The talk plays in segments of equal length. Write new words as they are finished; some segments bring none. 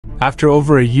After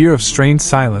over a year of strained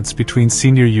silence between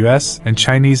senior US and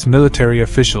Chinese military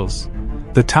officials,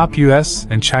 the top US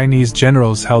and Chinese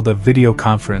generals held a video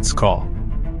conference call.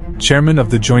 Chairman of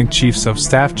the Joint Chiefs of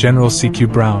Staff General C.Q.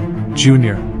 Brown,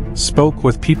 Jr., spoke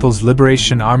with People's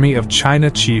Liberation Army of China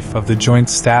Chief of the Joint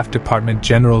Staff Department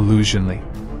General Liu Zhenli.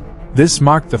 This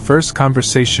marked the first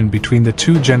conversation between the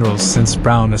two generals since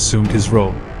Brown assumed his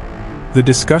role. The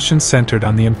discussion centered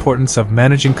on the importance of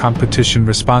managing competition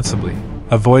responsibly,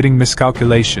 avoiding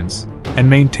miscalculations, and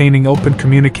maintaining open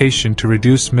communication to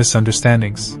reduce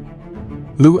misunderstandings.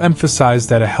 Liu emphasized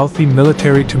that a healthy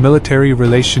military-to-military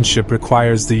relationship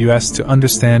requires the U.S. to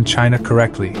understand China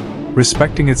correctly,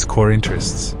 respecting its core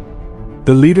interests.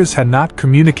 The leaders had not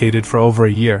communicated for over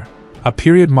a year, a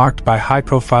period marked by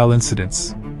high-profile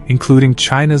incidents, including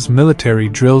China's military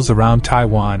drills around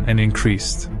Taiwan and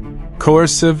increased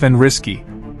coercive and risky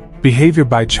behavior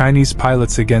by Chinese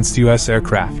pilots against U.S.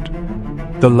 aircraft.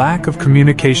 The lack of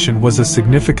communication was a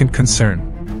significant concern,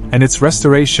 and its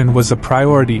restoration was a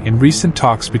priority in recent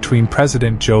talks between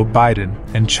President Joe Biden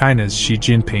and China's Xi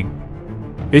Jinping.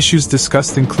 Issues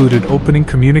discussed included opening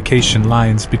communication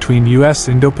lines between US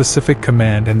Indo-Pacific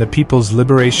Command and the People's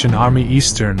Liberation Army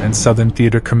Eastern and Southern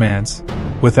Theater Commands,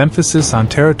 with emphasis on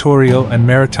territorial and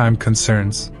maritime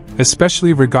concerns,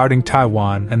 especially regarding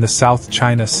Taiwan and the South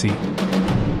China Sea.